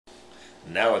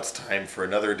Now it's time for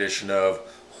another edition of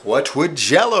What Would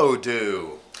Jello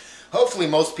Do? Hopefully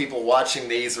most people watching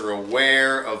these are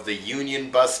aware of the union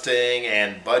busting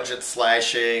and budget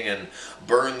slashing and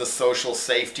burn the social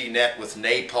safety net with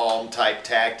napalm type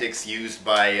tactics used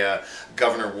by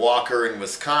Governor Walker in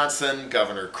Wisconsin,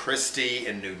 Governor Christie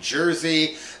in New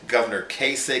Jersey, Governor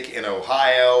Kasich in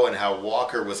Ohio, and how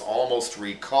Walker was almost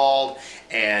recalled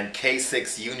and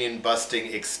Kasich's union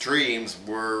busting extremes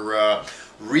were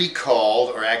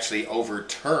recalled or actually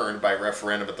overturned by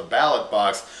referendum at the ballot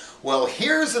box. Well,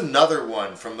 here's another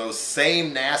one from those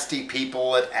same nasty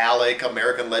people at ALEC,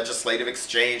 American Legislative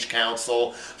Exchange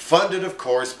Council, funded, of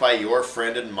course, by your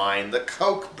friend and mine, the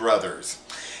Koch brothers.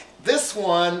 This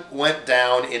one went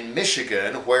down in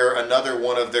Michigan, where another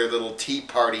one of their little Tea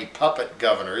Party puppet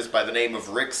governors by the name of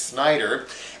Rick Snyder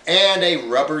and a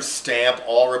rubber stamp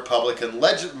all-Republican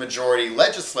majority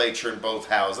legislature in both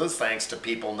houses, thanks to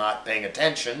people not paying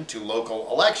attention to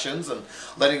local elections and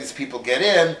letting these people get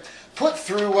in, put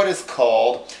through what is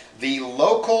called the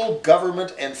Local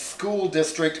Government and School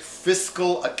District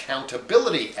Fiscal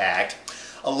Accountability Act,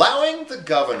 allowing the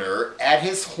governor, at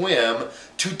his whim,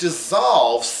 to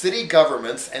dissolve city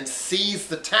governments and seize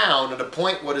the town and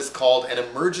appoint what is called an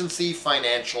emergency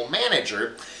financial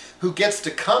manager, who gets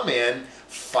to come in,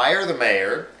 fire the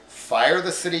mayor, fire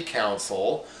the city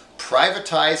council,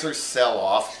 privatize or sell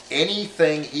off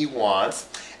anything he wants,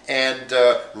 and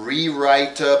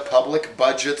rewrite public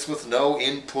budgets with no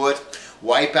input,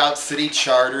 wipe out city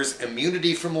charters,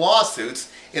 immunity from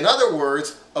lawsuits. In other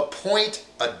words, appoint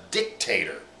a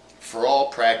dictator for all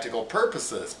practical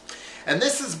purposes. And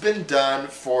this has been done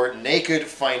for naked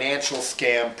financial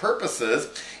scam purposes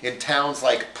in towns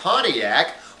like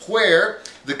Pontiac, where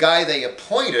the guy they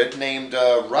appointed, named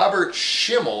Robert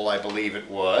Schimmel, I believe it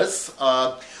was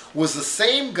the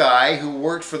same guy who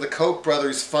worked for the Koch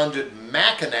brothers funded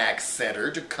Mackinac Center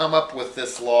to come up with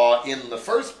this law in the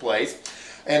first place.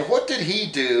 And what did he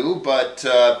do but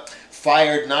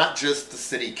fired not just the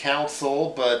city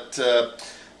council, but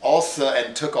also,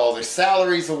 and took all their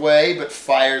salaries away, but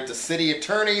fired the city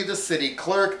attorney, the city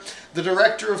clerk, the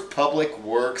director of public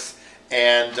works,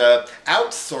 and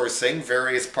outsourcing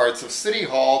various parts of City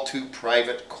Hall to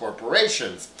private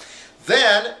corporations.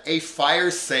 Then a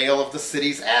fire sale of the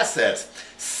city's assets,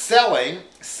 selling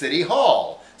City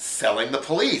Hall, selling the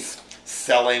police,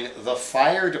 selling the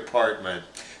fire department,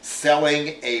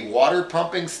 selling a water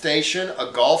pumping station,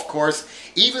 a golf course,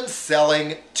 even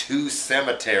selling 2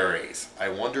 cemeteries. I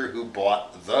wonder who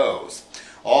bought those.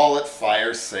 All at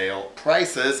fire sale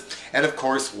prices, and of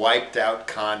course wiped out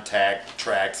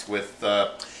contracts with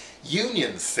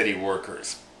union city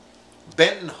workers.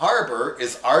 Benton Harbor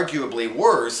is arguably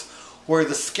worse, where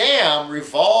the scam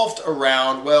revolved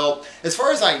around, well, as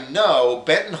far as I know,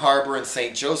 Benton Harbor and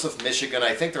St. Joseph, Michigan,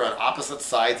 I think they're on opposite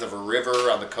sides of a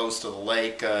river on the coast of the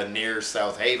lake near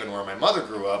South Haven, where my mother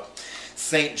grew up.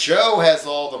 St. Joe has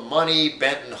all the money.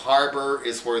 Benton Harbor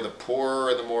is where the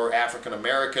poorer and the more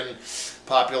African-American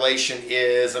population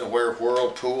is, and where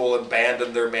Whirlpool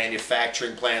abandoned their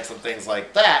manufacturing plants and things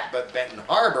like that. But Benton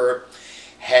Harbor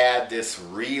had this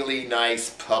really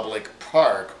nice public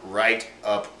park right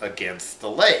up against the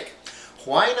lake.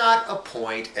 Why not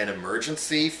appoint an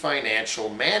emergency financial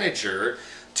manager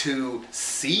to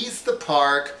seize the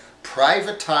park,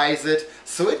 privatize it,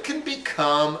 so it can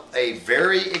become a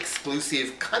very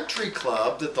exclusive country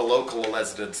club that the local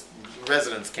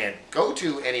residents can't go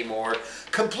to anymore,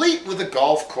 complete with a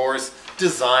golf course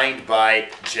designed by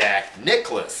Jack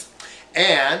Nicklaus.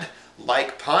 And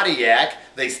like Pontiac,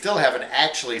 they still haven't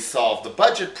actually solved the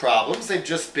budget problems. They've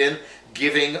just been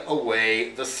giving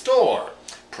away the store,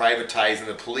 privatizing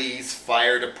the police,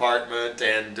 fire department,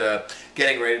 and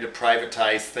getting ready to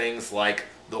privatize things like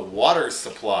the water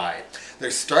supply. They're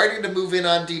starting to move in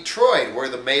on Detroit, where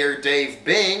the mayor, Dave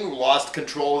Bing, lost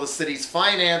control of the city's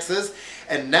finances,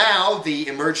 and now the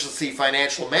emergency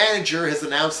financial manager has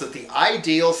announced that the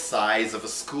ideal size of a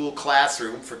school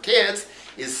classroom for kids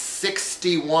is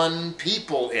 61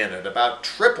 people in it, about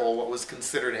triple what was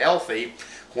considered healthy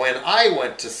when I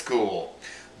went to school.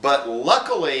 But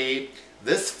luckily,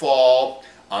 this fall,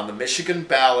 on the Michigan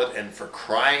ballot, and for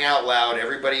crying out loud,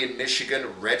 everybody in Michigan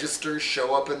register,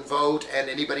 show up and vote, and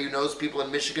anybody who knows people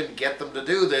in Michigan, get them to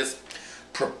do this.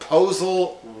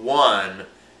 Proposal 1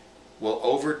 will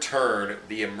overturn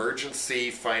the emergency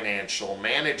financial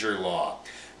manager law.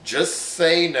 Just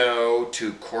say no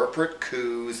to corporate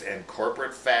coups and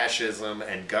corporate fascism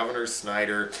and Governor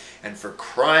Snyder, and for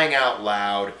crying out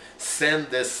loud, send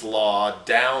this law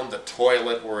down the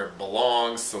toilet where it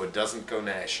belongs so it doesn't go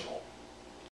national.